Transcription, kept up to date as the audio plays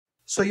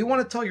So you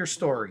want to tell your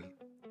story,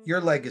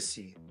 your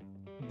legacy,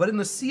 but in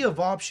the sea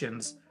of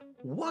options,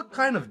 what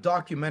kind of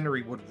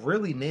documentary would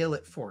really nail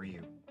it for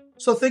you?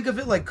 So think of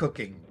it like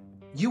cooking.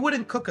 You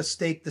wouldn't cook a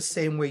steak the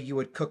same way you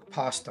would cook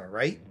pasta,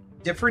 right?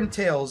 Different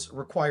tales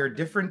require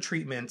different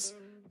treatments,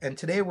 and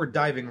today we're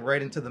diving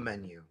right into the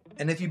menu.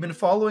 And if you've been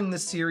following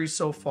this series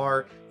so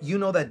far, you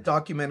know that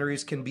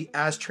documentaries can be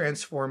as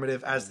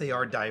transformative as they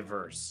are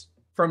diverse.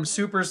 From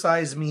Super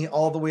Size Me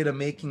all the way to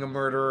Making a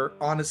Murderer,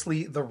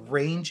 honestly, the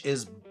range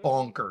is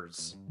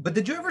bonkers. But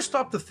did you ever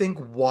stop to think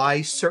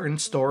why certain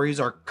stories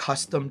are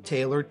custom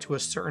tailored to a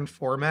certain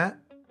format?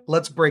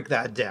 Let's break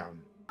that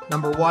down.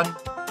 Number one,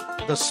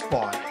 the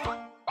spot.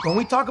 When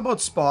we talk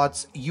about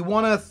spots, you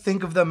want to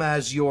think of them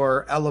as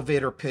your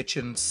elevator pitch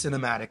in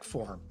cinematic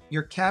form.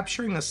 You're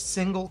capturing a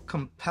single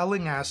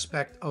compelling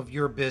aspect of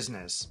your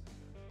business.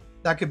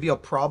 That could be a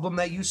problem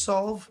that you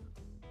solve,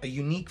 a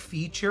unique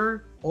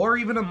feature, or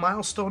even a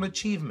milestone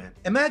achievement.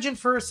 Imagine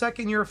for a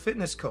second you're a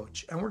fitness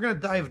coach, and we're going to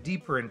dive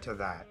deeper into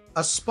that.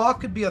 A spot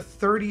could be a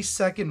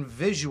 30-second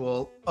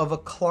visual of a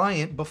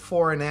client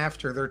before and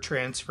after their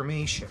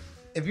transformation.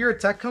 If you're a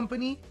tech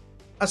company,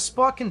 a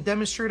spot can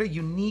demonstrate a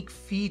unique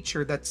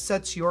feature that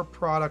sets your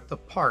product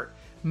apart,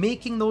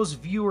 making those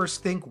viewers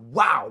think,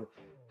 wow,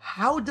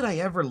 how did I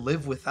ever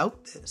live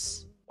without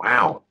this?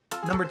 Wow.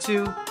 Number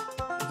two,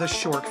 the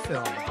short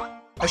film.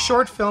 A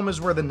short film is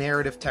where the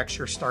narrative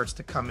texture starts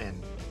to come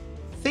in.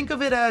 Think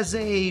of it as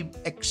an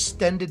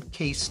extended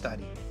case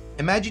study.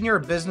 Imagine you're a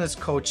business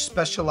coach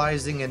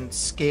specializing in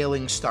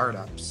scaling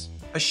startups.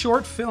 A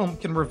short film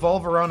can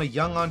revolve around a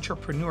young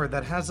entrepreneur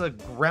that has a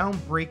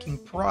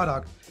groundbreaking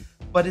product,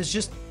 but is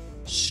just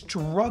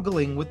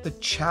struggling with the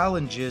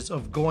challenges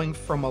of going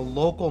from a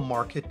local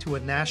market to a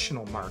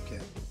national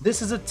market.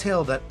 This is a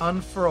tale that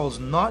unfurls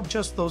not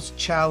just those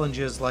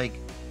challenges like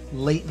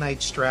late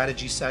night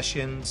strategy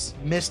sessions,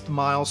 missed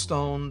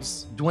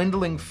milestones,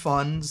 dwindling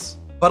funds,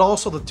 but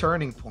also the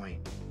turning point,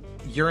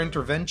 your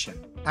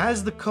intervention.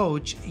 As the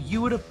coach,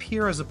 you would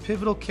appear as a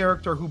pivotal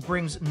character who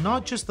brings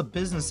not just the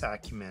business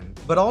acumen,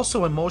 but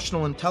also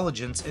emotional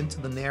intelligence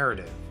into the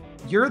narrative.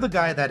 You're the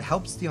guy that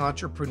helps the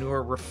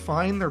entrepreneur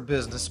refine their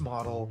business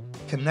model,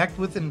 connect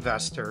with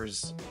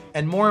investors,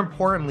 and more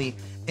importantly,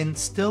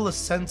 instill a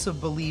sense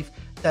of belief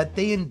that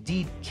they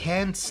indeed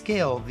can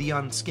scale the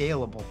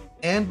unscalable.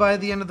 And by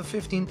the end of the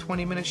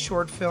 15-20 minute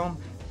short film,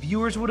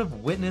 viewers would have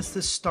witnessed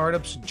this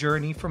startup's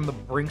journey from the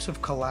brinks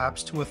of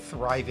collapse to a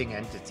thriving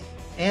entity.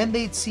 And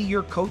they'd see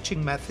your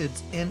coaching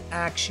methods in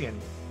action,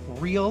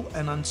 real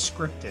and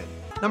unscripted.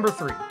 Number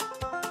three,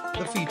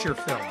 the feature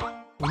film.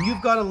 When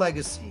you've got a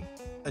legacy,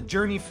 a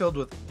journey filled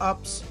with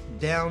ups,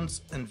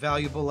 downs, and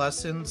valuable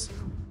lessons,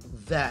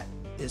 that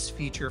is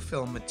feature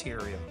film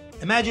material.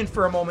 Imagine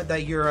for a moment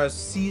that you're a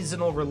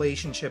seasonal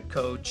relationship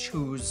coach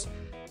who's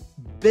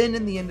been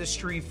in the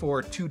industry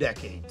for 2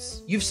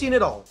 decades. You've seen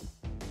it all.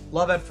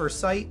 Love at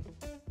first sight,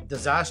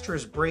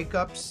 disastrous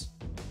breakups,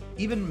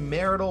 even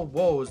marital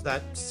woes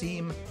that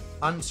seem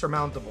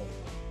unsurmountable.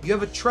 You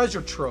have a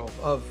treasure trove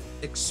of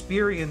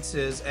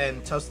experiences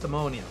and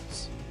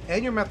testimonials.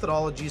 And your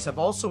methodologies have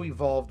also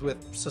evolved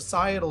with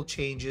societal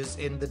changes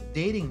in the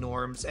dating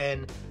norms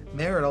and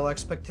marital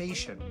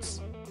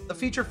expectations. The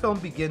feature film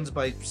begins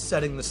by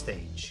setting the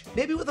stage,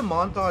 maybe with a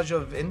montage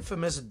of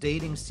infamous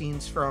dating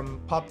scenes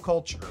from pop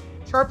culture,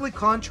 sharply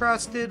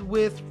contrasted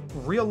with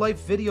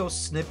real-life video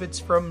snippets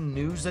from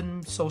news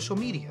and social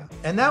media.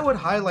 And that would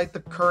highlight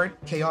the current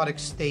chaotic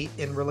state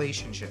in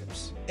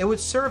relationships. It would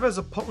serve as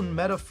a potent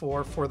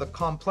metaphor for the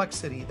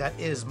complexity that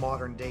is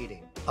modern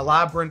dating. A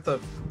labyrinth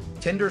of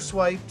Tinder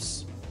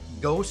swipes,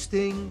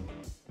 ghosting,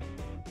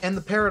 and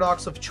the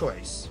paradox of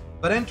choice.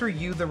 But enter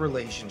you, the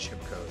relationship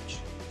coach.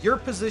 You're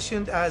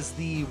positioned as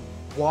the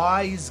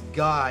wise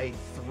guide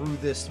through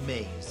this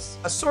maze,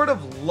 a sort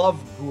of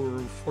love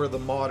guru for the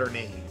modern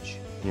age.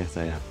 Yes,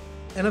 I am.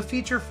 And a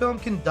feature film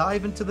can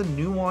dive into the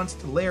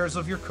nuanced layers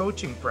of your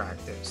coaching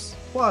practice.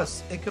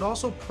 Plus, it could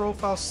also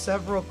profile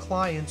several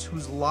clients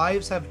whose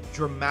lives have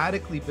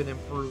dramatically been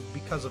improved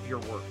because of your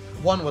work.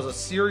 One was a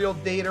serial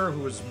dater who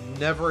was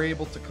never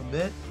able to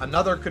commit.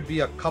 Another could be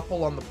a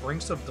couple on the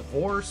brinks of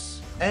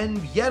divorce.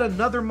 And yet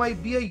another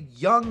might be a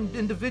young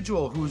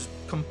individual who's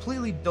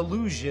completely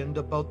delusioned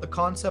about the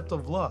concept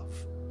of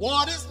love.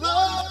 What is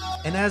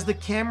love? And as the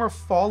camera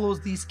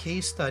follows these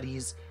case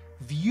studies,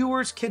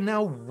 viewers can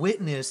now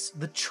witness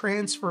the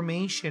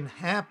transformation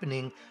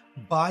happening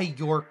by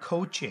your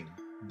coaching.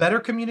 Better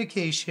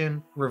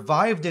communication,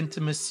 revived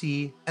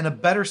intimacy, and a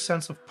better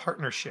sense of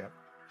partnership.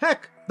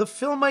 Heck, the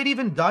film might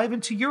even dive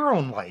into your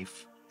own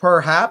life,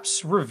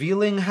 perhaps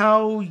revealing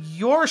how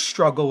your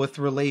struggle with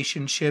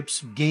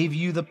relationships gave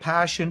you the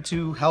passion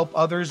to help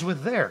others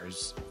with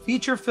theirs.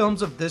 Feature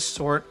films of this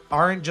sort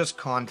aren't just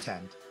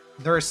content,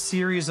 they're a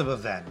series of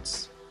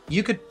events.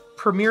 You could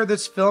premiere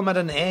this film at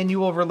an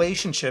annual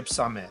relationship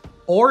summit,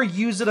 or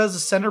use it as a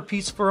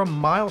centerpiece for a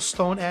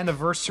milestone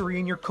anniversary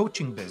in your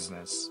coaching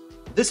business.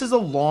 This is a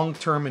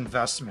long-term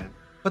investment,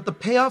 But the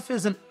payoff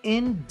is an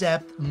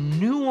in-depth,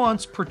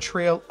 nuanced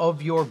portrayal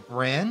of your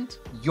brand,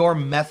 your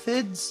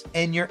methods,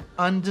 and your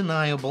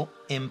undeniable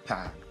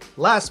impact.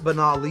 Last but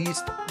not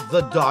least,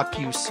 the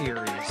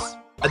Docu-Series.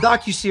 A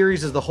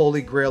docu-series is the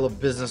holy grail of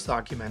business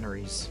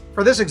documentaries.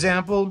 For this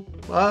example,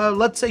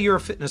 let's say you're a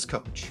fitness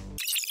coach.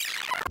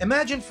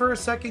 Imagine for a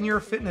second you're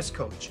a fitness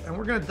coach, and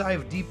we're gonna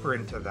dive deeper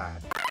into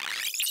that.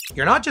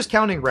 You're not just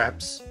counting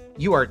reps,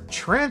 you are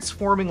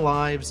transforming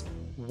lives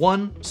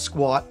one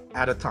squat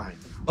at a time.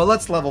 But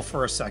let's level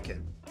for a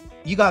second.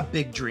 You got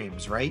big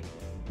dreams, right?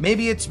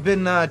 Maybe it's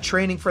been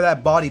training for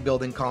that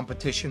bodybuilding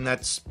competition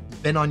that's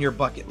been on your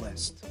bucket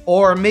list.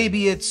 Or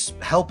maybe it's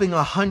helping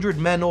 100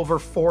 men over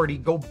 40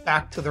 go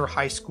back to their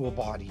high school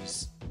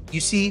bodies.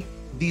 You see,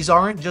 these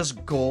aren't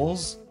just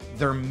goals,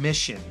 they're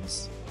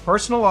missions.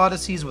 Personal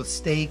odysseys with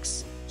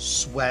stakes,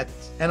 sweat,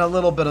 and a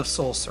little bit of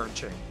soul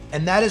searching.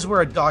 And that is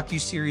where a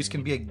docu-series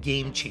can be a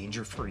game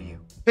changer for you.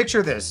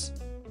 Picture this,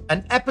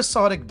 an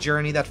episodic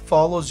journey that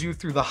follows you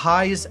through the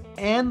highs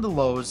and the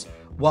lows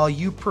while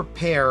you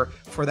prepare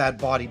for that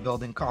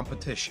bodybuilding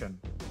competition.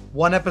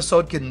 One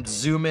episode can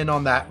zoom in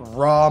on that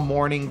raw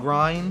morning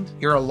grind,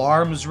 your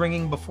alarms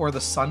ringing before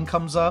the sun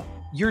comes up,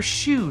 your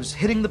shoes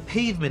hitting the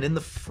pavement in the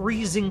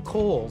freezing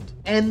cold,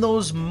 and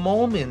those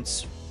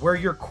moments where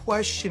you're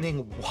questioning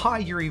why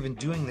you're even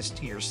doing this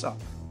to yourself.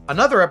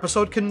 Another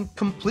episode can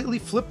completely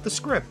flip the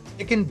script.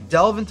 It can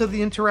delve into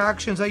the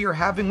interactions that you're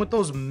having with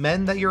those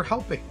men that you're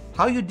helping,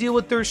 how you deal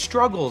with their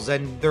struggles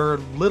and their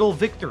little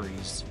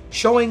victories,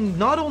 showing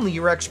not only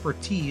your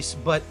expertise,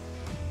 but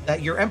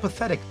that you're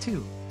empathetic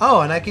too.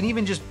 Oh, and I can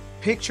even just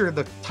picture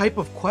the type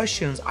of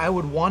questions I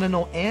would want to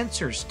know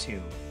answers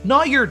to.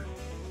 Not your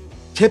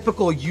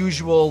typical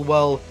usual,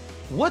 well,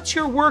 what's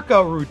your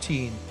workout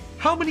routine?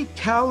 How many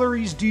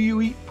calories do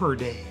you eat per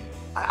day?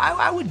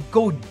 I would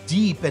go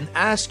deep and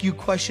ask you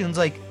questions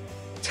like,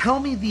 tell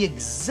me the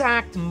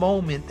exact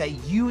moment that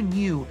you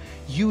knew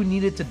you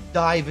needed to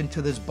dive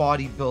into this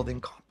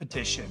bodybuilding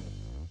competition.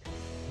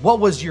 What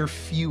was your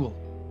fuel?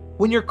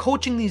 When you're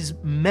coaching these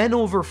men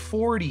over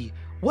 40,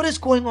 what is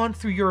going on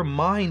through your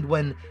mind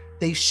when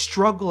they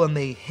struggle and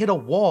they hit a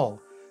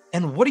wall?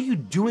 And what are you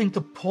doing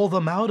to pull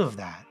them out of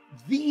that?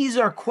 These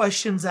are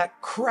questions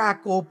that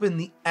crack open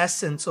the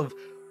essence of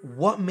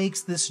what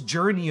makes this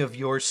journey of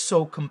yours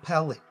so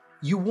compelling.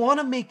 You want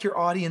to make your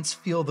audience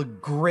feel the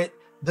grit,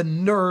 the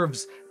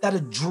nerves, that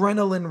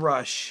adrenaline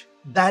rush,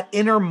 that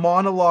inner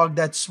monologue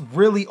that's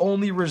really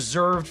only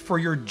reserved for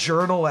your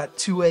journal at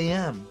 2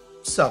 a.m.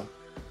 So,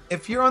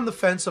 if you're on the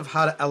fence of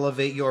how to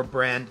elevate your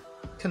brand,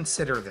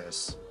 consider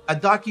this. A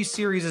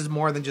docu-series is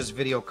more than just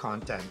video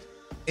content.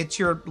 It's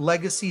your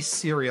legacy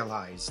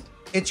serialized.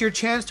 It's your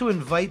chance to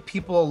invite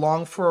people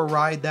along for a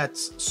ride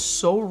that's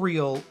so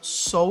real,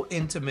 so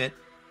intimate,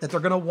 that they're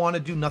gonna want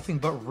to do nothing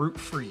but root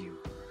for you.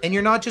 And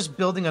you're not just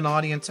building an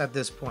audience at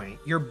this point,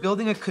 you're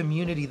building a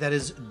community that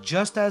is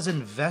just as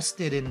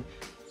invested in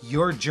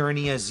your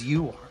journey as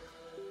you are.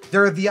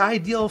 They're the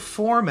ideal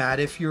format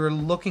if you're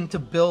looking to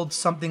build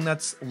something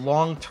that's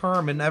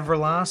long-term and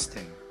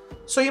everlasting.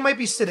 So you might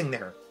be sitting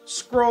there,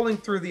 scrolling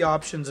through the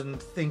options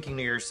and thinking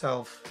to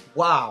yourself,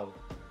 wow,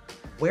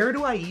 where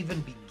do I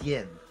even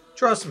begin?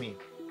 Trust me,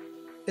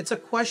 it's a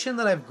question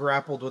that I've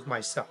grappled with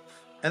myself.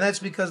 And that's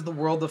because the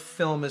world of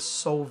film is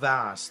so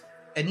vast.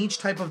 And each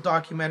type of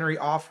documentary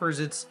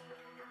offers its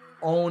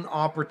own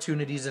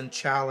opportunities and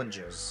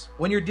challenges.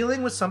 When you're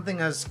dealing with something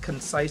as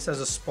concise as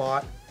a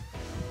spot,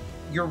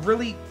 you're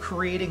really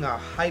creating a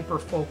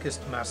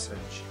hyper-focused message.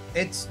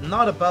 It's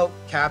not about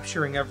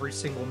capturing every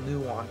single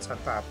nuance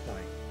at that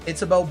point.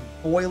 It's about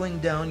boiling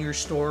down your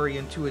story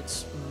into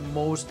its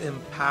most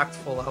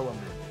impactful element.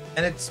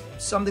 And it's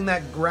something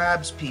that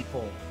grabs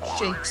people,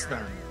 shakes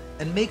them,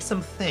 and makes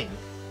them think,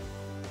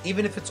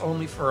 even if it's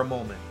only for a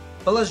moment.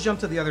 But let's jump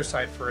to the other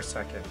side for a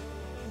second.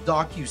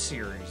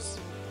 Docu-series.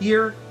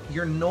 Here,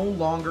 you're no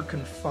longer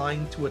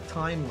confined to a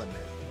time limit.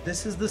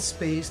 This is the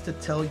space to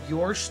tell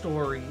your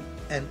story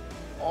and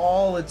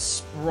all its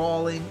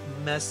sprawling,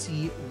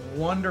 messy,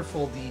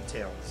 wonderful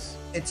details.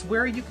 It's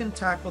where you can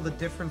tackle the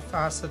different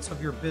facets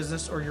of your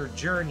business or your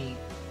journey,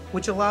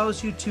 which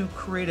allows you to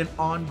create an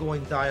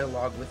ongoing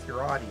dialogue with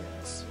your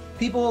audience.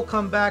 People will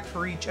come back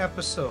for each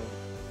episode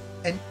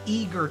and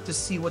eager to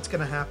see what's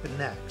going to happen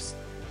next.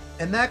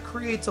 And that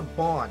creates a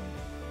bond,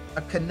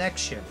 a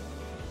connection,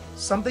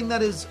 something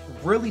that is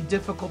really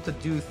difficult to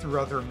do through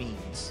other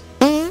means.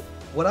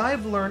 What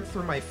I've learned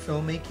through my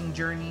filmmaking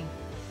journey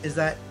is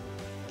that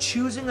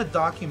choosing a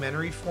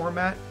documentary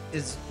format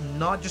is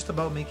not just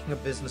about making a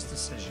business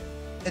decision.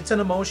 It's an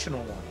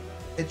emotional one.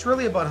 It's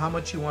really about how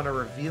much you want to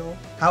reveal,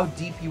 how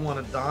deep you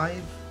want to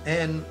dive,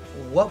 and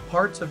what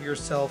parts of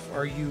yourself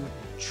are you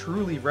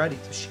truly ready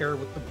to share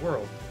with the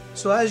world.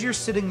 So as you're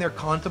sitting there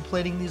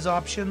contemplating these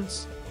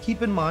options,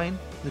 keep in mind,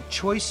 the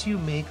choice you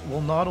make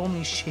will not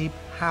only shape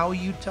how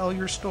you tell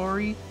your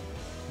story,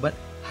 but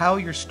how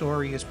your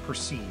story is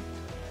perceived.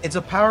 It's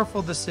a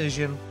powerful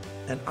decision,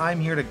 and I'm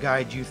here to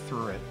guide you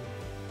through it.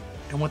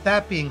 And with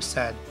that being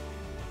said,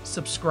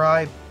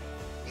 subscribe,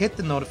 hit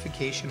the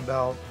notification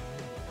bell,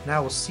 and I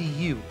will see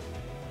you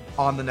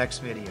on the next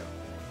video.